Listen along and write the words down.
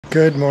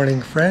Good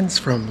morning, friends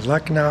from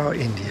Lucknow,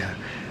 India.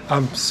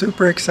 I'm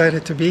super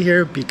excited to be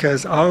here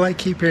because all I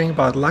keep hearing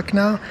about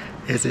Lucknow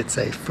is it's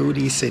a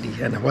foodie city.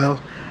 And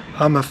well,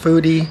 I'm a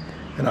foodie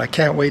and I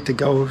can't wait to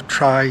go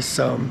try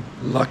some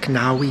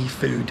Lucknowi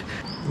food.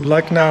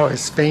 Lucknow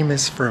is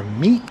famous for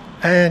meat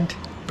and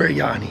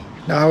biryani.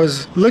 Now I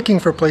was looking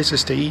for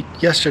places to eat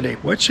yesterday.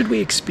 What should we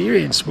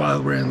experience while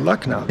we're in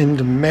Lucknow?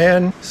 And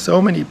man,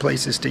 so many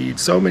places to eat,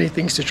 so many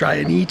things to try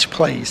in each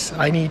place.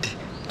 I need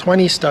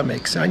 20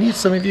 stomachs. I need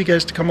some of you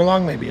guys to come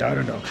along maybe, I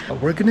don't know.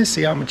 But we're gonna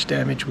see how much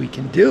damage we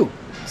can do.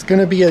 It's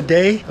gonna be a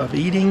day of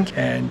eating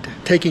and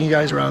taking you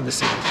guys around the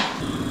city.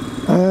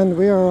 And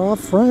we are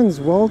off, friends.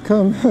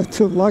 Welcome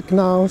to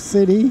Lucknow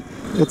city.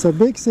 It's a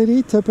big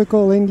city,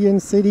 typical Indian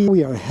city.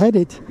 We are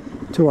headed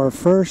to our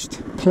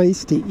first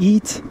place to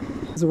eat.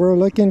 So we're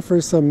looking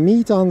for some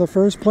meat on the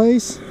first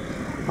place.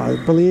 I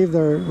believe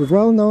they're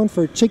well known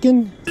for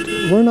chicken.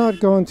 We're not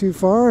going too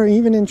far,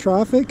 even in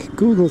traffic.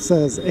 Google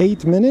says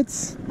 8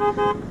 minutes.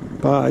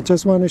 But I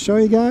just want to show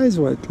you guys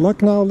what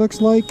Lucknow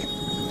looks like.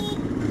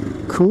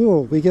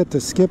 Cool, we get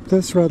to skip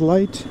this red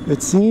light,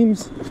 it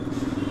seems.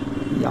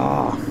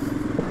 Yeah.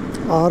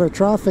 Out of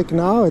traffic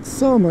now, it's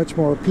so much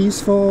more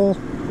peaceful.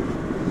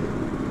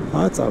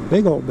 That's a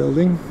big old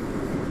building.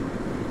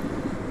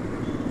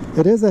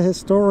 It is a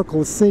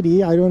historical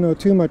city. I don't know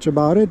too much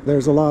about it.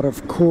 There's a lot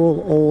of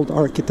cool old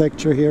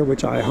architecture here,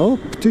 which I hope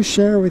to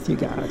share with you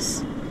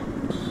guys.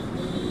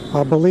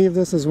 I believe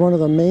this is one of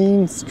the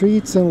main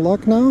streets in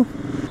Lucknow.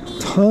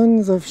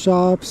 Tons of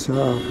shops,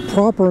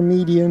 proper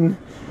median,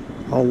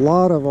 a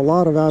lot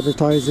of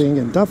advertising,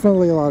 and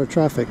definitely a lot of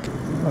traffic.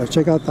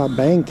 Check out that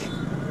bank,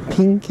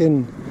 pink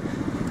and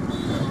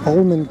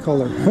almond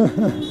color.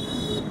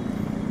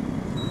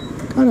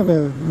 Kind of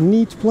a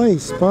neat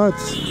place, but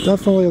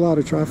definitely a lot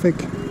of traffic.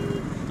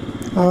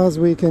 As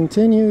we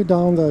continue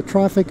down the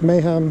traffic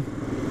mayhem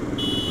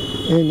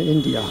in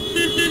India.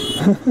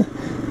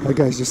 That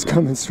guy's just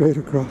coming straight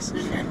across.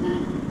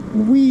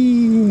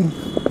 Whee!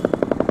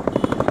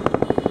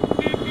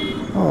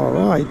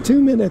 Alright,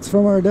 2 minutes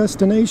from our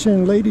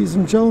destination, ladies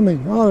and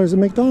gentlemen. Oh, there's a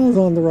McDonald's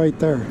on the right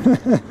there.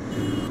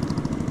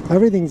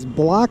 Everything's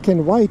black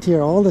and white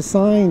here. All the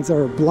signs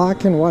are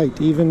black and white.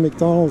 Even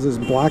McDonald's is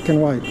black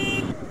and white.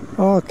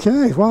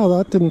 Okay, wow,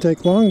 that didn't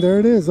take long. There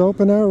it is,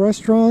 open air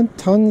restaurant,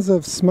 tons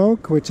of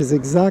smoke, which is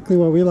exactly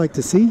what we like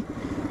to see.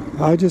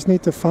 I just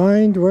need to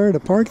find where to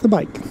park the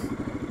bike.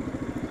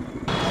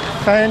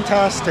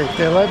 Fantastic,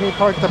 they let me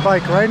park the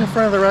bike right in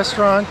front of the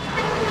restaurant.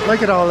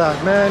 Look at all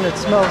that, man, it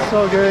smells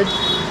so good.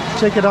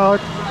 Check it out,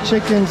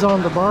 chicken's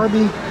on the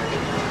barbie,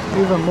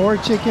 even more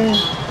chicken.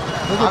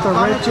 Look at the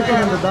red chicken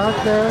in the back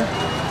there.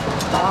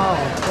 Wow,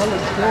 that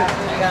looks good.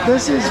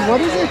 This is,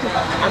 what is it?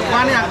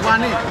 Afghani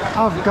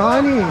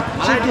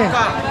chicken.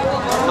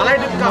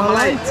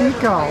 Malai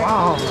tikka,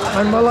 wow.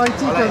 And Malai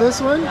tikka,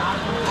 this one?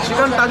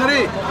 Chicken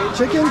tandoori.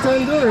 Chicken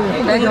tandoori.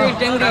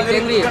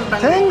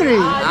 Tangri.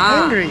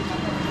 Tangri.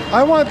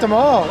 I want them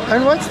all.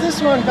 And what's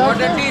this one back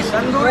there?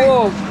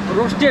 Oh,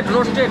 roasted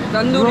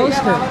tandoori.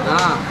 Roasted.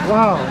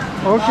 Wow,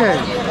 okay.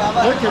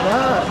 Look at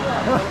that.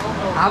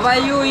 How are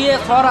you? Yeah,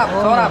 Saurabh.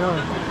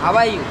 How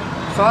are you?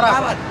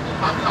 Saurabh.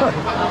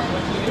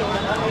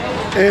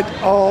 It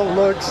all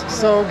looks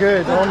so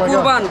good. Oh my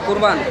God.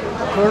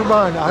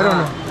 Kurban. I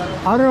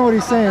don't know what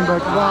he's saying,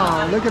 but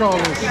wow, look at all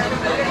this.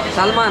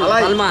 Salman.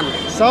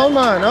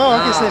 Oh,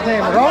 okay, say his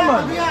name.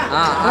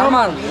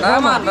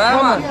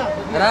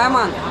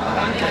 Rahman.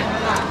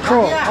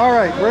 Cool. All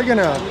right, we're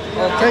gonna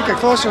take a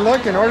closer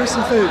look and order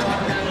some food.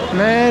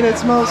 Man, it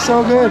smells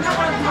so good.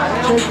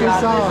 Check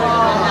this out.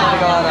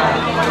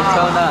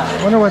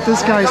 Wonder what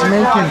this guy's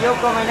making.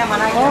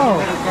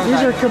 Oh,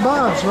 these are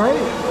kebabs, right?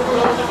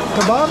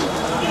 Kebab?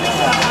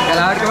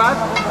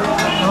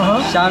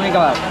 Shami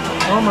kebab.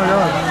 Oh my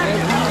God.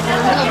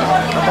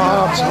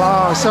 Kebabs,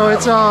 wow. So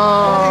it's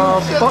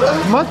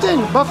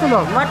mutton,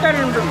 buffalo.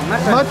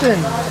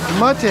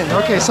 Mutton.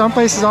 Okay, some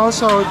places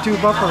also do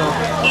buffalo. Wow.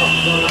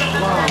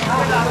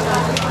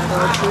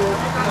 That's it.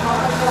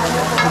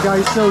 The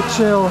guy's so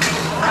chill.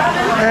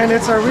 And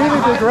it's a really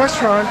big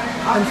restaurant.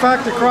 In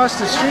fact, across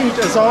the street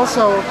is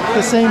also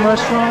the same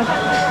restaurant,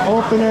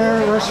 open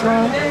air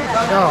restaurant.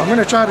 Now, I'm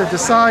gonna try to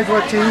decide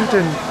what to eat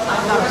and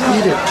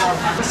eat it.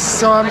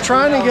 So I'm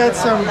trying to get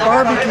some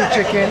barbecue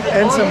chicken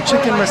and some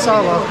chicken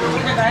masala.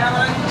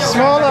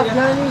 Small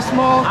Afghani,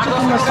 small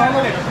chicken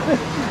masala.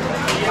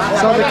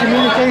 So the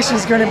communication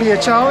is going to be a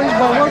challenge,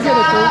 but we'll get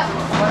it through.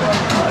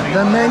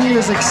 The menu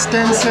is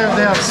extensive.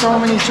 They have so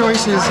many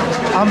choices.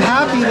 I'm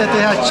happy that they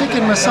had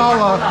chicken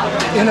masala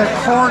in a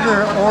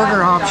quarter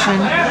order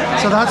option.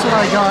 So that's what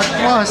I got.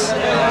 Plus,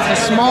 the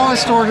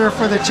smallest order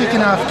for the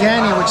chicken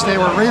Afghani, which they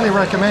were really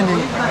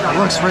recommending,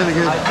 looks really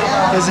good,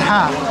 is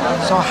half.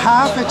 So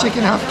half a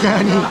chicken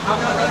Afghani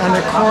and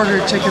a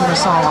quarter chicken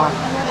masala.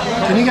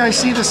 Can you guys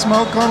see the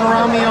smoke going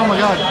around me? Oh my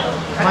God.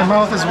 My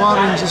mouth is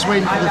watering just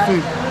waiting for the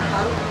food.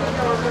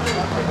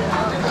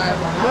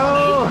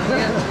 No!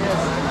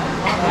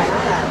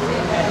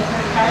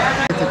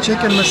 The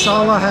chicken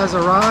masala has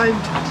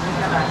arrived.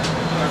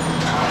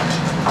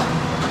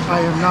 I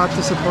am not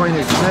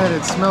disappointed. Man,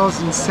 it smells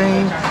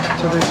insane.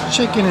 So there's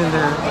chicken in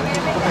there,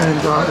 and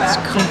it's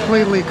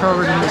completely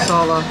covered in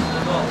masala.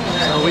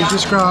 So we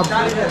just grabbed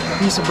a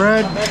piece of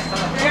bread.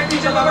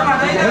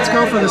 Let's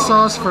go for the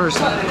sauce first.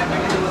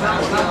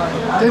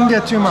 Didn't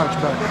get too much,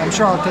 but I'm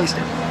sure I'll taste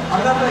it.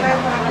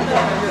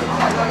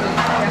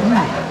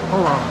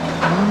 Oh wow.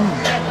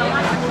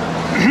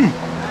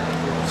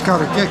 It's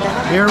got a kick.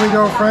 Here we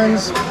go,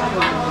 friends.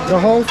 The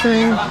whole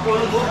thing,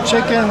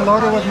 chicken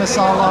loaded with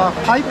masala,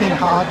 piping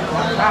hot.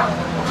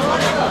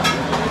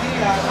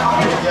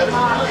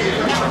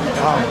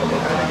 Wow.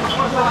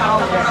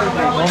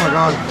 Oh my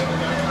God.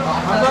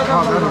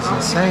 Wow, that is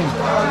insane.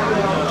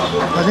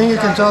 I think you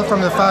can tell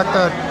from the fact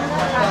that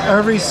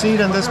every seat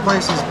in this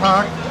place is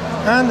packed,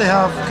 and they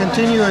have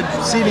continued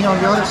seating on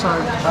the other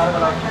side.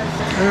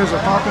 It is a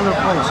popular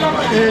place.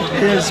 It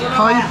is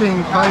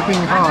piping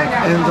hot,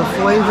 and the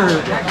flavor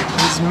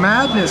is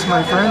madness,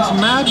 my friends,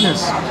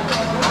 madness.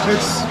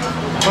 It's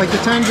like the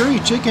tandoori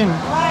chicken,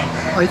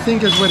 I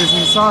think is what is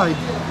inside.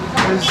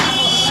 It's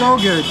so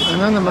good, and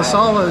then the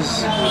masala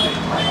is,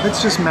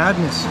 it's just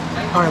madness.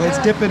 All right, let's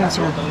dip it in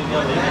some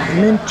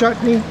mint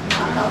chutney.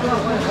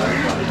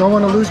 Don't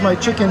want to lose my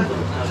chicken.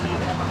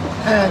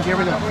 And here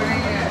we go.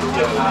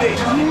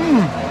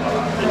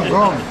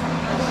 Oh,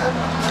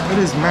 it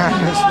is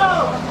madness.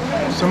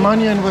 Some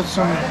onion with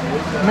some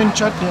mint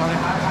chutney on it.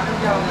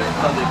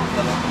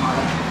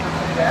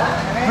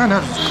 Man,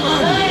 that's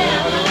good.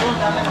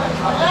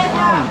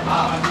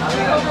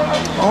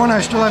 Oh, and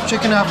I still have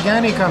chicken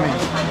Afghani coming.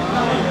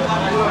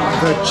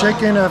 The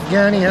chicken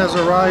Afghani has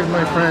arrived,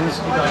 my friends.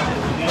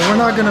 And we're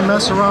not going to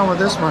mess around with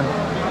this one.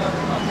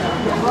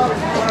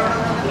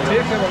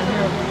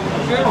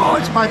 Oh,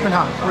 it's piping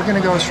hot. We're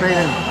going to go straight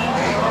in.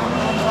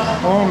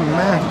 Oh,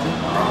 man.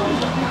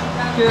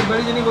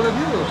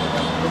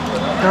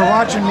 They're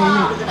watching me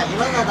eat.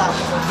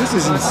 This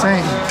is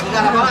insane.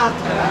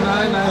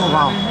 Oh,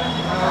 wow.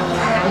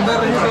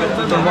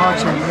 They're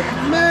watching.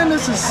 Man,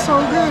 this is so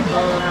good.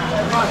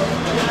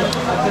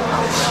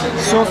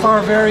 So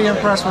far, very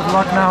impressed with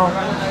Lucknow.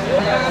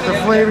 The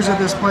flavors of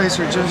this place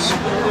are just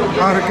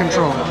out of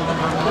control.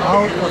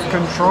 Out of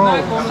control.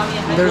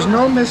 There's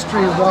no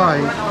mystery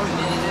why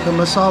the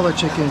masala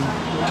chicken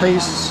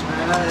tastes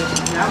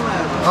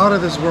out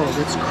of this world.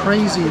 It's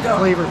crazy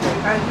flavorful.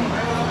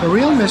 The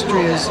real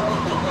mystery is,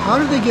 how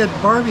do they get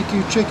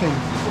barbecue chicken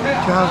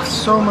to have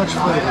so much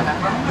flavor?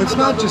 It's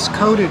not just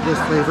coated with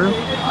flavor.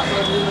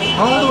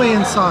 All the way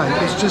inside,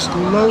 it's just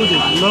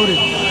loaded.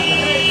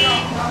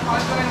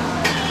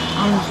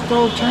 And it's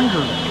so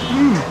tender.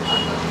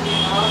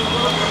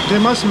 They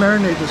must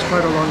marinate this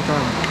quite a long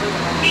time.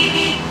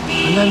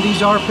 And then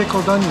these are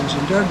pickled onions,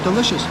 and they're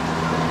delicious.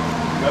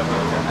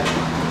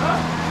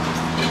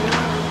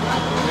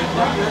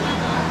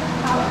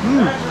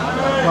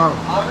 Wow.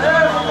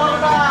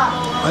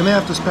 I may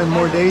have to spend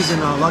more days in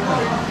Lucknow.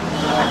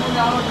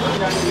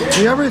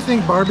 Do you ever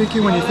think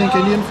barbecue when you think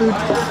Indian food?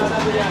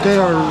 They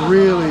are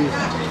really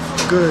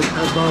good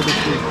at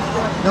barbecue.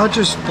 Not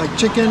just like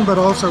chicken, but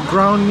also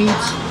ground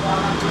meats,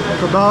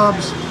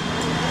 kebabs,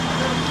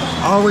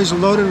 always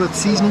loaded with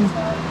seasoning.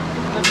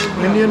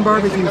 Indian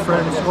barbecue,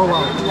 friends. Oh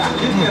wow.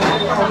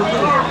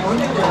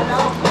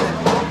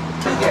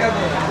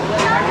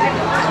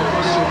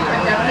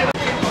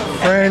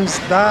 Friends,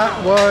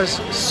 that was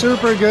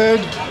super good.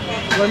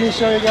 Let me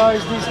show you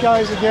guys these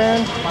guys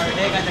again.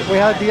 We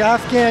had the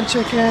Afghan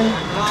chicken.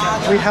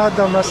 We had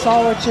the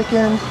masala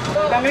chicken.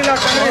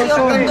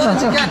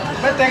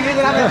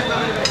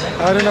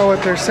 I don't know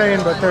what they're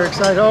saying, but they're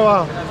excited. Oh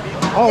wow.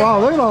 Oh wow,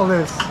 look at all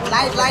this.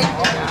 Light.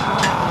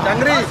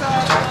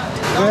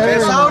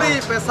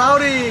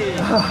 Pesauri.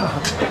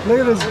 Look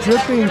at this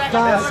dripping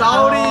fat.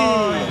 Pesauri.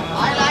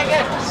 I like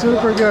it.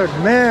 Super good.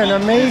 Man,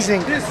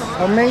 amazing.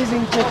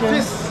 Amazing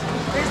chicken.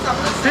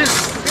 Fish.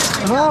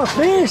 Oh,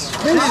 fish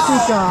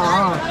tikka.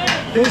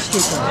 Fish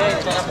tikka.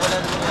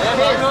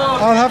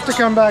 I'll have to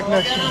come back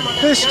next time.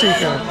 Fish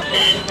tikka.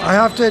 I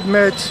have to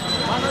admit,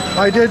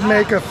 I did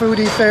make a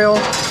foodie fail.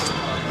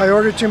 I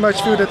ordered too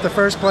much food at the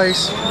first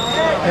place,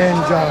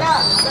 and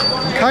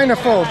I'm kind of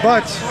full,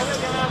 but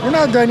we're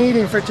not done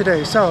eating for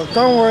today, so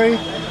don't worry.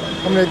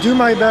 I'm going to do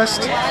my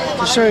best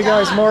to show you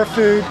guys more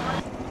food.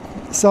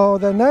 So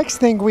the next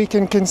thing we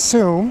can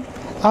consume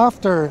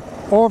after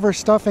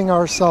overstuffing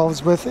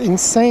ourselves with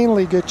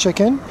insanely good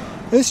chicken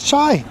is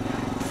chai.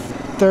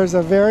 There's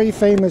a very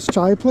famous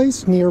chai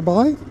place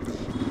nearby,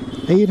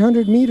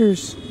 800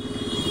 meters,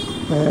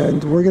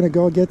 and we're gonna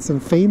go get some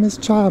famous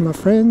chai, my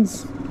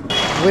friends.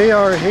 We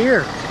are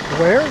here.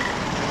 Where?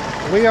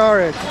 We are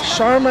at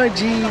Sharma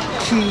Ji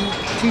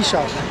Tea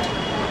Shop.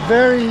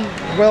 Very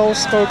well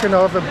spoken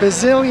of, a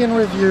bazillion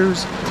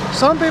reviews.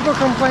 Some people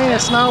complain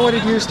it's not what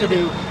it used to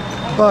be,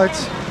 but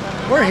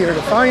we're here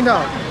to find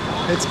out.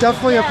 It's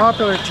definitely a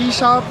popular tea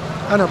shop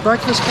and a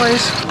breakfast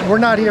place. We're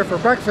not here for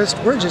breakfast,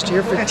 we're just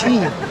here for tea.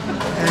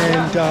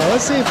 And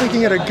let's see if we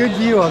can get a good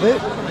view of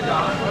it.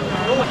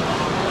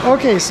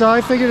 Okay, so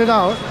I figured it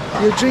out.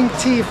 You drink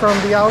tea from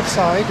the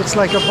outside, it's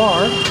like a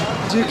bar.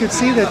 As you can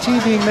see the tea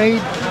being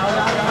made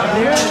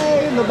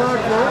right in the back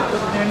there.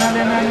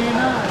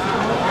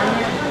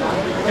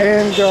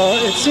 And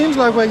it seems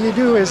like what you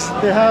do is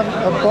they have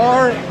a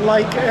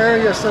bar-like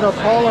area set up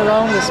all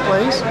around this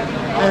place,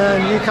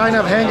 and you kind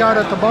of hang out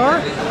at the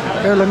bar.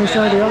 Here, let me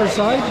show you the other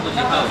side.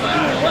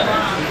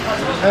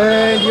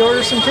 And you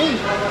order some tea,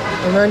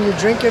 and then you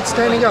drink it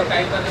standing up.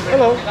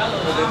 Hello.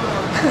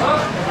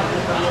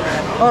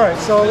 All right,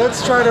 so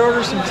let's try to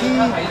order some tea.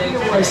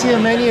 I see a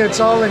menu, it's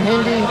all in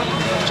Hindi.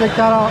 Check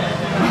that out.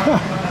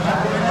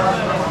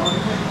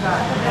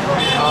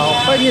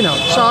 But you know,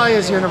 chai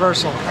is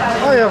universal.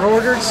 I have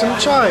ordered some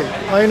chai.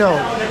 I know,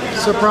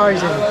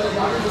 surprising.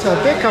 It's a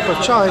big cup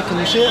of chai, can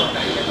you see it?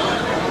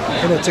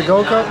 And it's a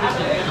to-go cup.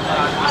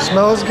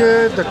 Smells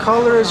good, the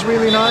color is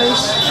really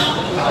nice.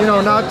 You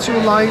know, not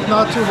too light,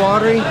 not too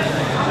watery.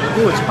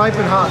 Ooh, it's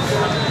piping hot.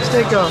 Let's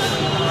take a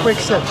quick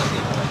sip.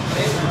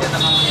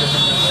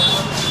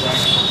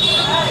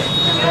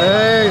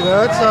 Hey,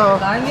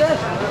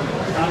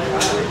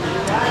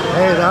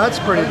 that's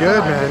pretty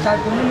good, man.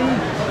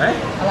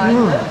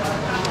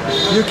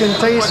 You can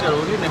taste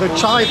the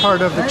chai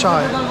part of the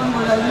chai.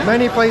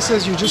 Many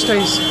places you just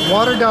taste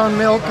watered down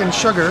milk and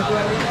sugar.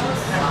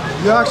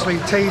 You actually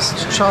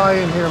taste chai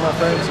in here, my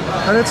friends.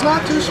 And it's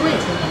not too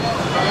sweet.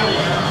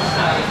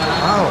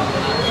 Wow.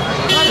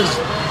 That is...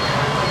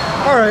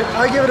 Alright,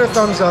 I give it a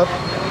thumbs up.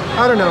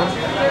 I don't know.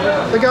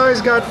 The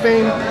guy's got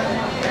fame.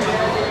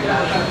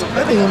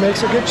 I think he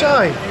makes a good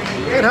chai.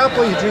 I'd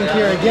happily drink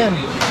here again.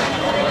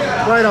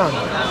 Right on.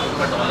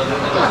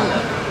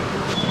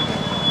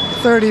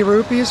 30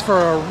 rupees for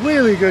a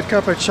really good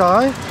cup of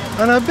chai,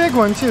 and a big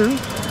one too.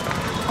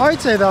 I'd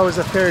say that was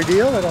a fair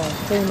deal at a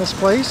famous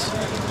place.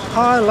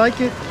 I like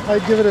it.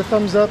 I'd give it a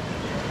thumbs up.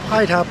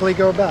 I'd happily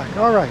go back.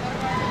 All right,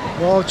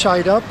 we're all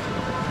chaied up.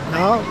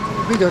 Now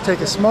we go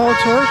take a small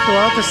tour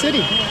throughout the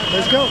city.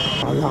 Let's go.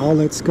 Now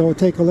let's go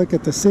take a look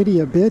at the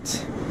city a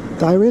bit.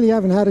 I really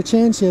haven't had a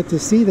chance yet to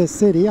see this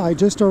city. I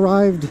just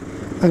arrived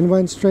and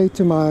went straight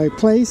to my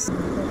place.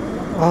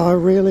 I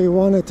really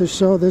wanted to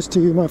show this to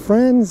you, my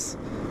friends.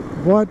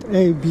 What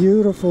a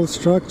beautiful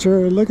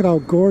structure. Look at how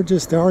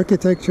gorgeous the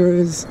architecture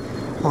is.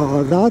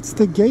 That's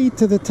the gate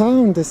to the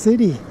town, the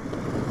city.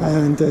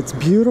 And it's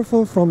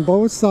beautiful from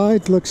both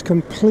sides, looks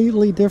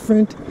completely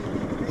different.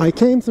 I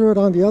came through it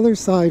on the other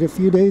side a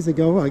few days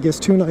ago, I guess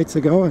 2 nights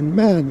ago, and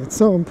man, it's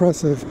so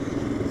impressive.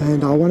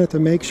 And I wanted to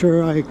make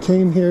sure I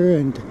came here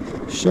and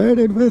shared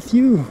it with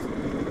you.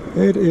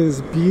 It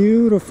is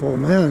beautiful,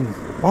 man.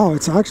 Wow,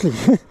 it's actually,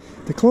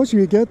 the closer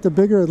you get, the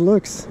bigger it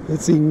looks.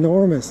 It's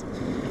enormous.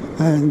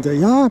 And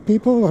yeah,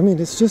 people, I mean,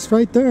 it's just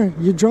right there.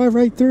 You drive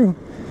right through.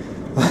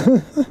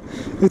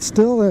 It's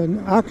still an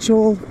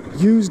actual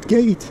used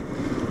gate.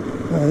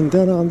 And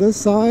then on this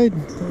side,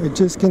 it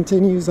just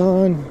continues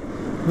on.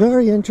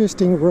 Very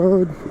interesting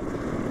road.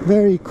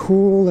 Very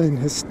cool and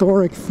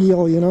historic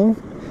feel, you know.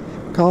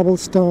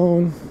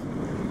 Cobblestone.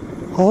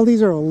 All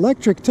these are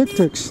electric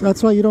tuk-tuks.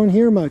 That's why you don't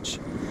hear much.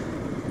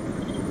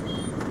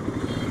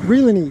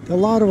 Really neat. A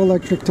lot of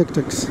electric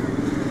tuk-tuks.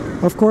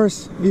 Of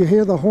course, you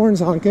hear the horns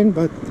honking,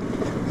 but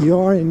you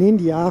are in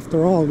India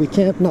after all. We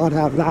can't not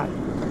have that.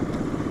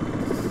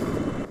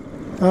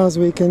 As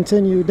we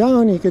continue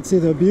down, you can see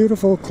the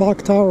beautiful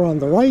clock tower on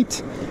the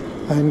right.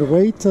 And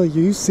wait till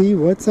you see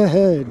what's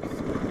ahead.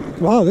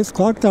 Wow, this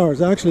clock tower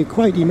is actually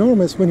quite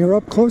enormous when you're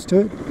up close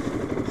to it.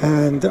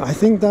 And I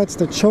think that's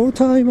the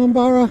Chota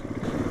Mambara.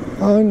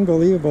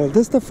 Unbelievable.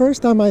 This is the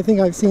first time I think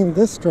I've seen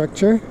this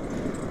structure.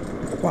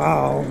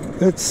 Wow,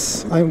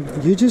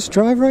 you just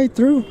drive right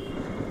through.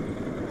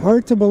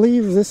 Hard to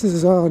believe this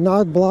is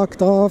not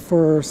blocked off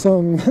or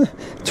some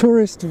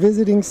tourist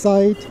visiting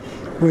site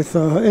with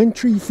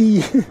entry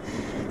fee.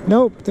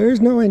 Nope, there's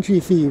no entry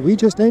fee. We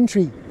just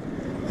entry.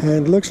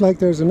 And looks like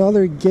there's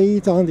another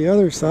gate on the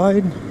other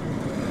side.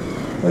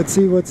 Let's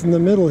see what's in the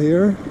middle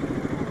here.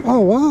 Oh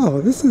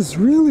wow, this is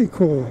really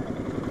cool.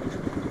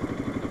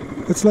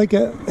 It's like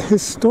a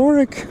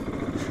historic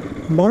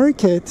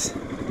market,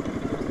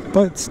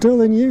 but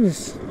still in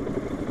use.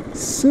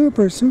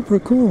 Super, super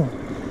cool.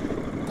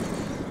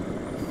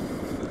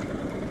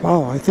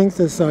 Wow, I think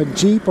this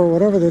Jeep or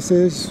whatever this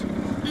is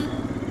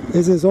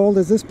as old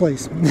as this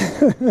place.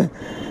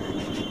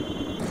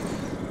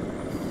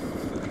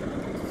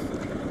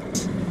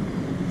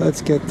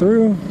 Let's get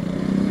through.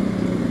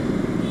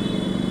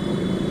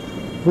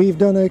 We've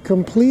done a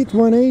complete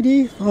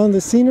 180 on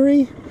the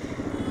scenery.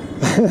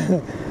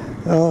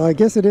 I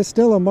guess it is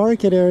still a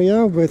market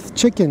area with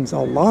chickens, a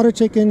lot of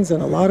chickens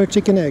and a lot of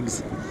chicken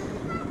eggs.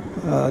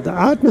 The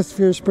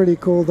atmosphere is pretty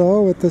cool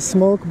though, with the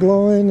smoke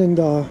blowing, and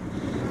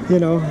you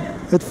know,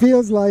 it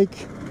feels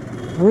like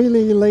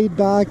really laid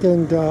back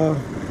and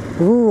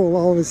rural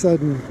all of a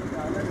sudden.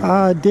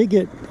 I dig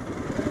it.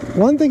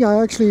 One thing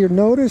I actually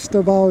noticed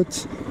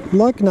about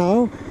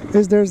Lucknow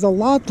is there's a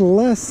lot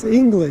less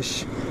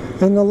English.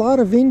 In a lot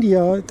of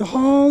India,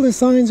 all the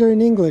signs are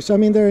in English. I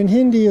mean, they're in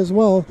Hindi as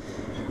well,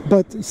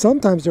 but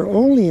sometimes they're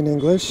only in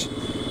English.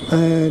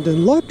 And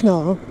in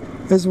Lucknow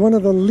is one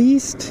of the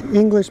least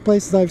English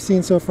places I've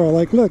seen so far.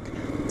 Like, look,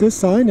 this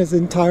sign is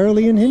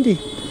entirely in Hindi.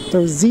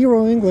 There's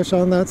zero English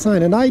on that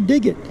sign, and I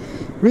dig it.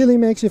 Really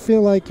makes you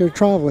feel like you're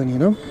traveling, you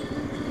know?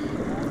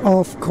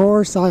 Of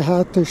course, I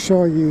had to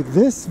show you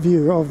this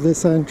view of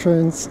this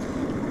entrance.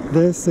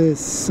 This is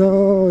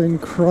so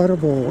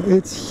incredible.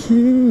 It's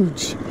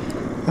huge.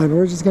 And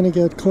we're just going to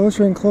get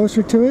closer and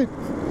closer to it.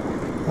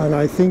 And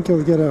I think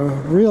you'll get a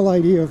real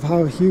idea of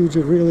how huge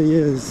it really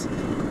is.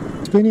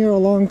 It's been here a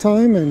long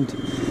time, and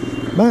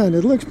man,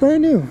 it looks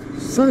brand new.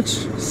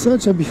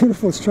 Such a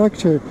beautiful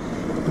structure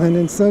and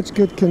in such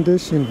good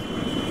condition.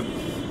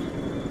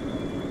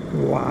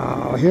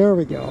 Wow, here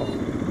we go.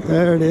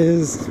 There it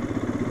is.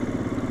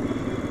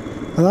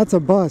 And that's a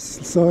bus.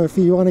 So if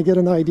you want to get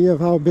an idea of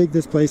how big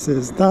this place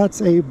is,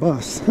 that's a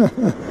bus.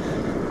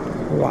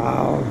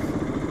 Wow.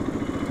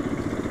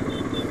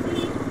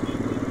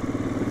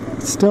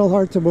 Still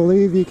hard to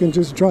believe you can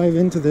just drive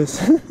into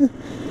this.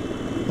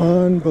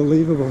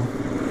 Unbelievable.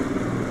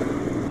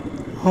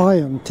 I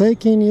am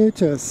taking you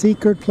to a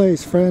secret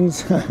place,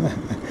 friends.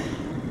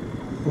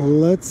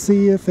 Let's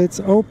see if it's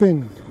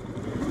open.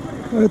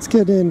 Let's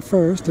get in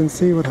first and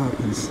see what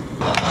happens.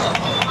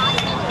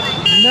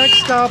 Next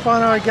stop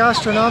on our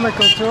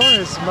gastronomical tour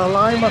is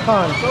Malai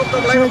Makhan.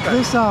 Check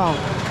this out.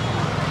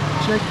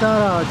 Check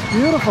that out. It's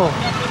beautiful.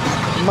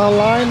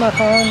 Malai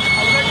Makhan.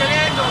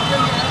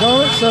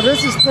 So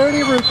this is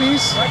 30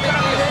 rupees.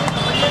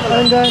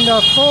 And then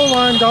the full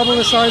one, double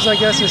the size, I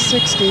guess, is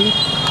 60.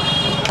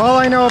 All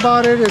I know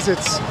about it is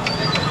it's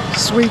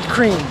sweet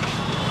cream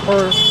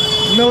or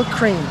milk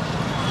cream.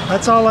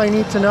 That's all I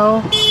need to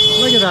know.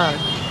 Look at that.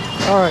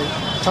 All right,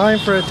 time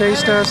for a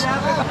taste test.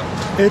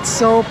 It's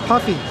so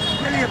puffy.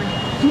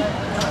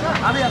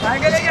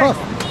 It's puff.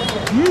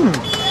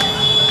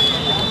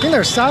 I think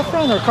there's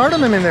saffron or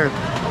cardamom in there.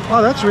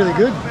 Wow, that's really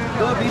good.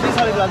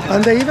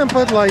 And they even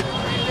put like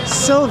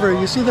silver.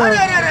 You see the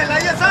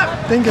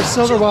thing of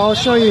silver? Well, I'll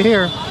show you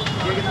here.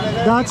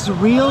 That's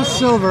real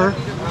silver.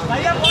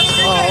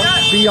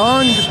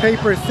 Beyond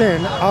paper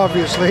thin,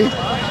 obviously.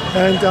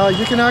 And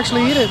you can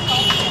actually eat it.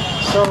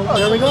 So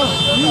there we go.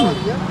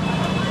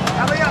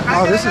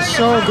 Oh, this is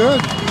so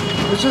good.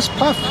 It's just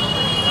puff.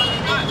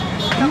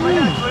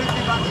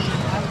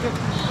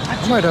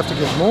 I might have to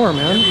get more,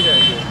 man.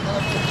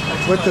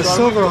 With the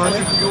silver on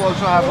it. You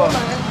also have a...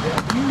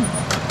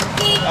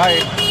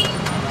 Hi.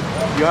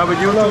 You have a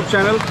YouTube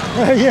channel?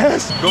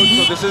 Yes. Good.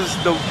 So this is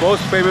the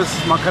most famous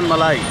Makhan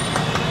Malai.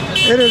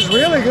 It is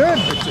really good.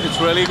 It's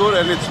really good,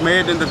 and it's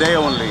made in the day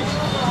only.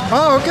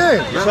 Oh, okay.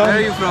 Yeah, So where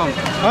are you from?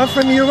 I'm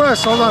from the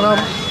US. Hold on,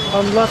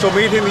 I'm left. So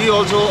meet him. He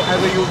also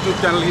has a YouTube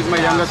channel. He's my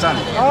younger son.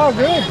 Oh,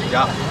 good.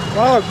 Yeah.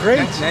 Oh,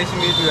 great. Nice to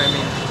meet you, I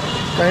mean.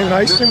 Very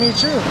nice to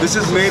meet you. This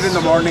is made in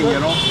the morning, you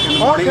know. In the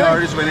morning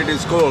hours when it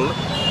is cold.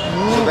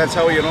 So that's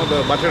how, you know,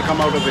 the butter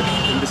come out of it.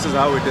 And this is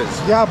how it is.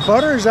 Yeah,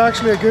 butter is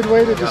actually a good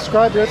way to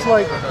describe it. It's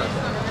like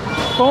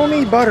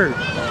foamy butter,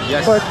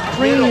 Yes. but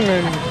cream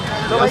and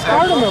like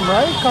cardamom,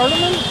 right?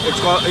 Cardamom?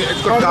 It's called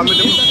cardamom.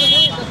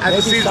 As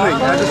a seasoning.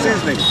 As a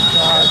seasoning.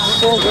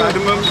 It's so good.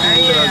 Cardamom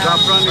and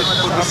saffron is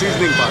for the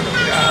seasoning part.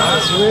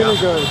 It's really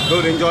good.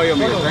 Good, enjoy your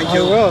meal. Thank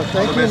you. I will.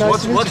 Thank you.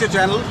 Nice to meet What's you. your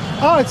channel?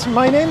 Oh,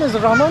 my name is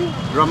Raman,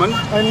 Raman?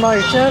 and my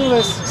channel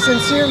is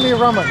Sincerely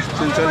Raman.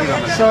 Sincerely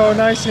Raman. So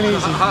nice and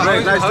easy.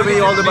 Great, nice to meet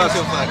you. All the best.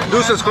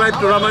 Do subscribe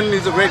to Raman.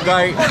 He's a great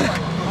guy.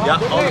 Yeah,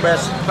 all the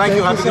best. Thank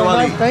you. Happy so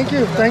Diwali. much. Thank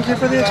you. Thank you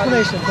for the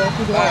explanation.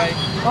 Thank you.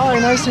 Hi,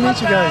 nice to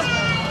meet you guys.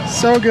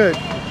 So good.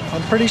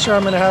 I'm pretty sure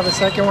I'm going to have a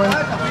second one,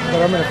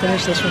 but I'm going to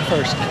finish this one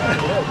first.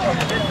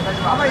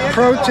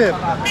 Pro tip,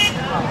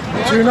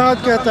 do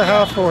not get the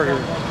half order.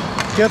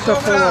 Get the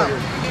full order.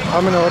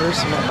 I'm going to order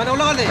some more.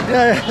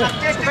 Yeah,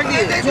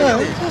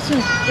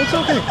 it's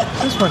okay.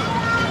 This one.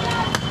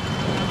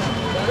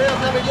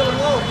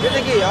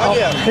 Oh,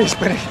 he's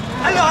pretty.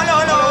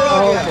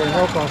 Hello. Okay,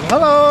 no problem.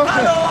 Hello.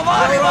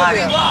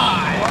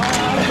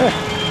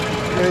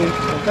 Great.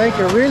 Thank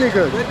you. Really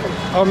good.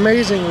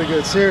 Amazingly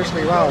good.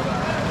 Seriously. Wow.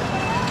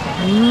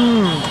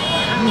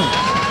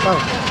 Wow.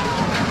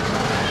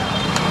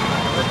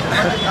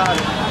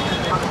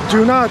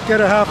 Do not get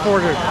a half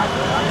order.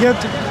 Get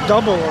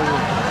double order.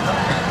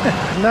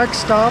 Next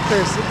stop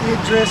is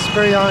Idris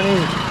Biryani.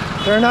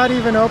 They're not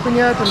even open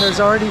yet, and there's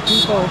already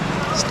people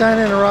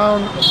standing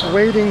around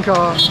waiting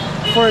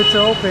for it to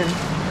open.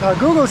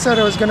 Google said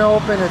it was going to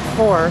open at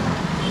 4,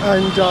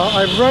 and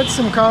I've read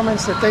some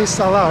comments that they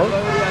sell out,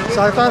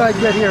 so I thought I'd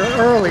get here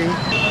early,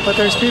 but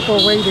there's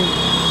people waiting.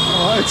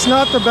 It's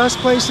not the best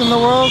place in the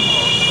world,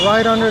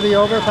 right under the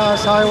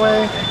overpass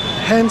highway,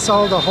 hence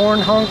all the horn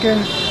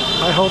honking.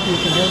 I hope you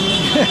can hear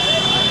me.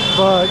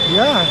 But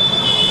yeah,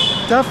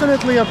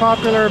 definitely a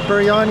popular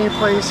biryani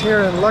place here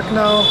in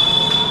Lucknow.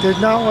 Did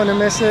not want to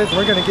miss it.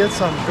 We're going to get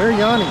some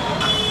biryani.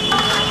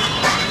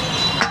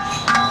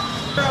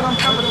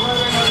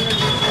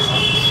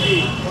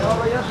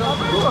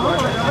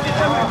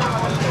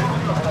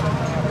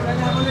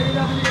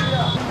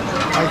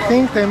 I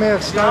think they may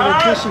have started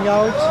dishing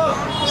out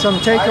some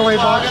takeaway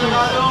boxes.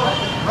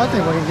 I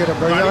think we can get a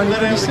biryani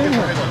pretty soon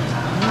here.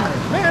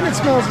 Man, it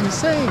smells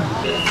insane.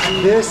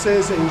 This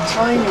is a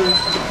tiny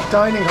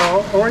dining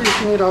hall, or you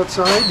can eat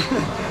outside.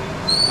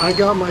 I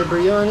got my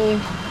biryani.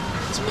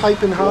 It's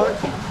piping hot.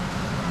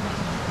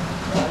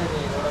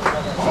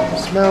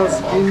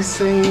 Smells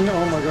insane.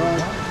 Oh my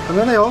god. And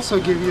then they also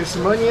give you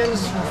some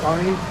onions,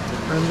 fine.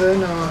 And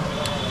then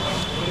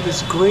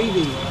this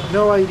gravy,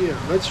 no idea.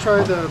 Let's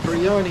try the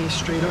biryani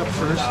straight up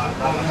first.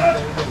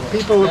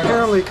 People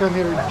apparently come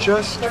here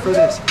just for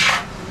this.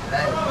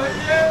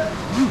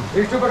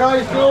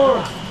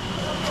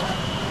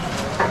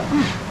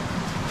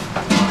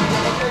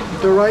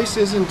 The rice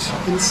isn't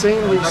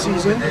insanely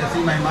seasoned,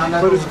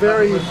 but it's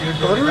very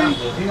buttery.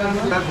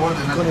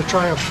 I'm going to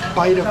try a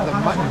bite of the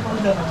mutton.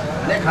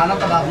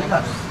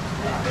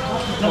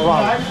 Oh,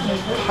 wow,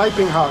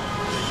 piping hot.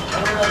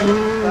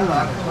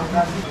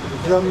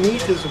 The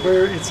meat is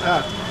where it's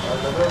at.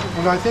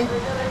 And I think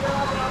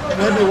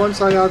maybe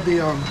once I add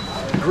the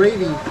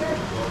gravy,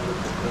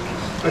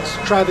 let's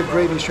try the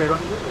gravy straight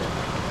up.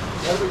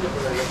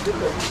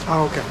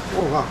 Oh, okay.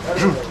 Oh, wow.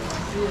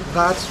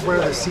 That's where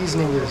the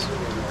seasoning is.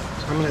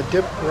 So I'm going to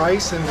dip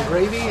rice in the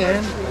gravy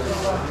and...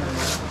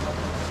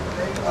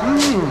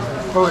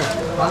 Okay.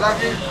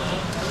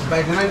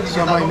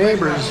 So my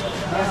neighbors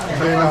have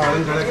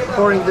been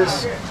pouring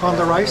this on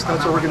the rice.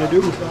 That's what we're going to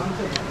do.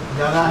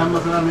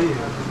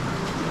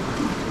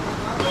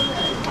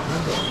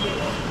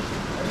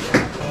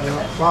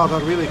 Wow,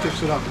 that really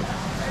kicks it up.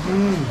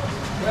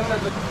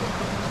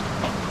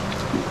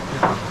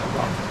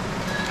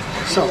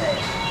 So,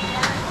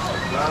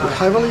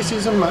 heavily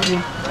seasoned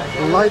mutton,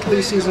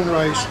 lightly seasoned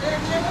rice,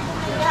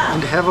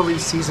 and heavily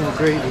seasoned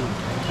gravy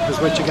is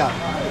what you got.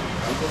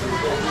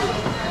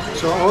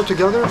 So all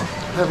together,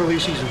 heavily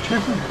seasoned.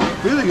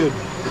 Really good.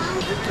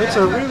 It's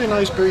a really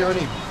nice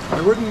biryani.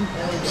 I wouldn't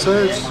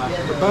say it's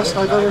the best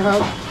I've ever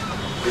had.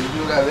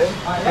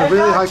 They're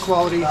really high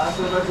quality,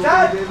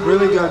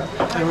 really good.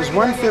 It was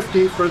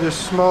 $150 for this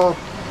small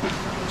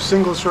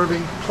single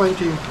serving,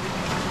 plenty.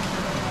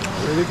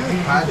 Really good.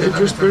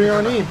 Idris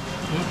biryani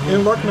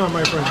in Lucknow,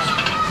 my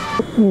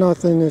friends.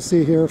 Nothing to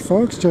see here,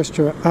 folks. Just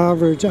your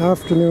average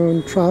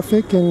afternoon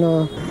traffic in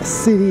a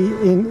city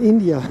in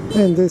India.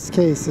 In this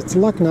case, it's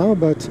Lucknow,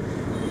 but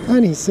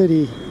any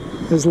city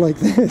is like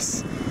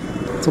this.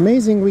 It's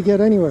amazing we get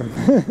anywhere.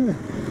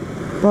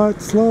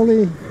 But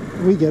slowly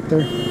we get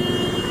there.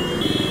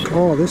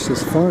 Oh, this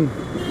is fun.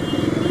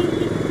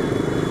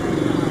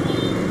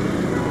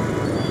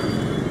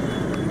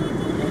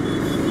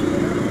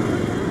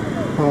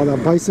 Oh,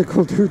 that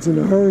bicycle dude's in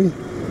a hurry.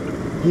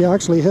 He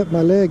actually hit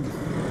my leg.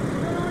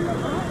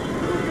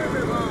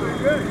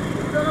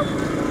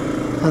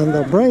 And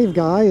the brave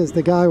guy is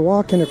the guy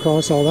walking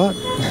across all that.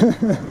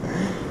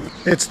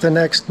 It's the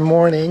next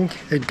morning.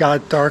 It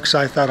got dark, so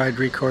I thought I'd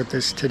record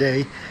this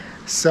today.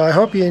 So I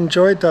hope you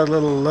enjoyed that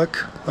little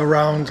look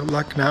around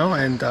Lucknow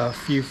and a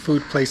few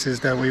food places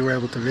that we were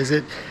able to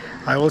visit.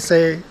 I will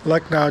say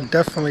Lucknow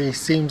definitely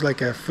seems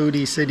like a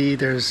foodie city.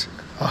 There's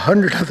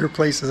 100 other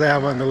places I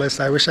have on the list.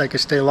 I wish I could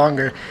stay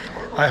longer.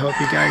 I hope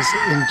you guys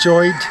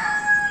enjoyed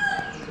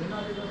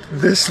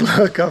this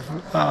look of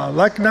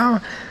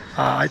Lucknow.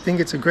 I think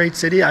it's a great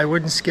city. I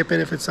wouldn't skip it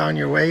if it's on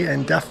your way,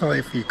 and definitely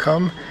if you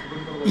come,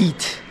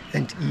 eat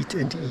and eat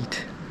and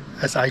eat,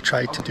 as I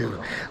tried to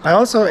do. I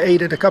also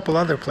ate at a couple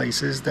other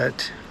places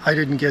that I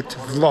didn't get to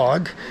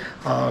vlog.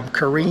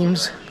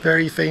 Kareem's,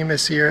 very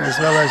famous here, as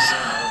well as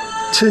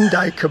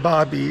Tundai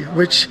Kebabi,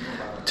 which,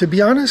 to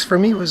be honest, for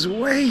me was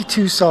way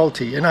too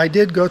salty. And I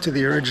did go to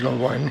the original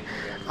one,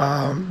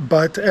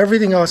 but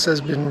everything else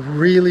has been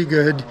really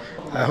good.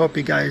 I hope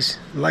you guys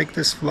like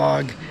this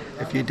vlog.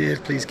 If you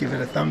did, please give it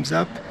a thumbs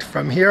up.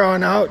 From here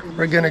on out,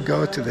 we're gonna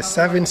go to the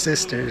Seven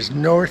Sisters,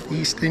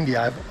 Northeast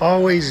India. I've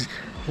always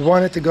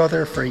wanted to go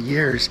there for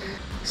years.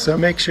 So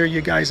make sure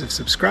you guys have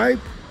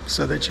subscribed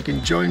so that you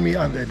can join me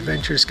on the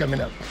adventures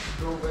coming up.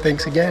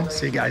 Thanks again.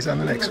 See you guys on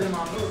the next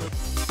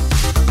one.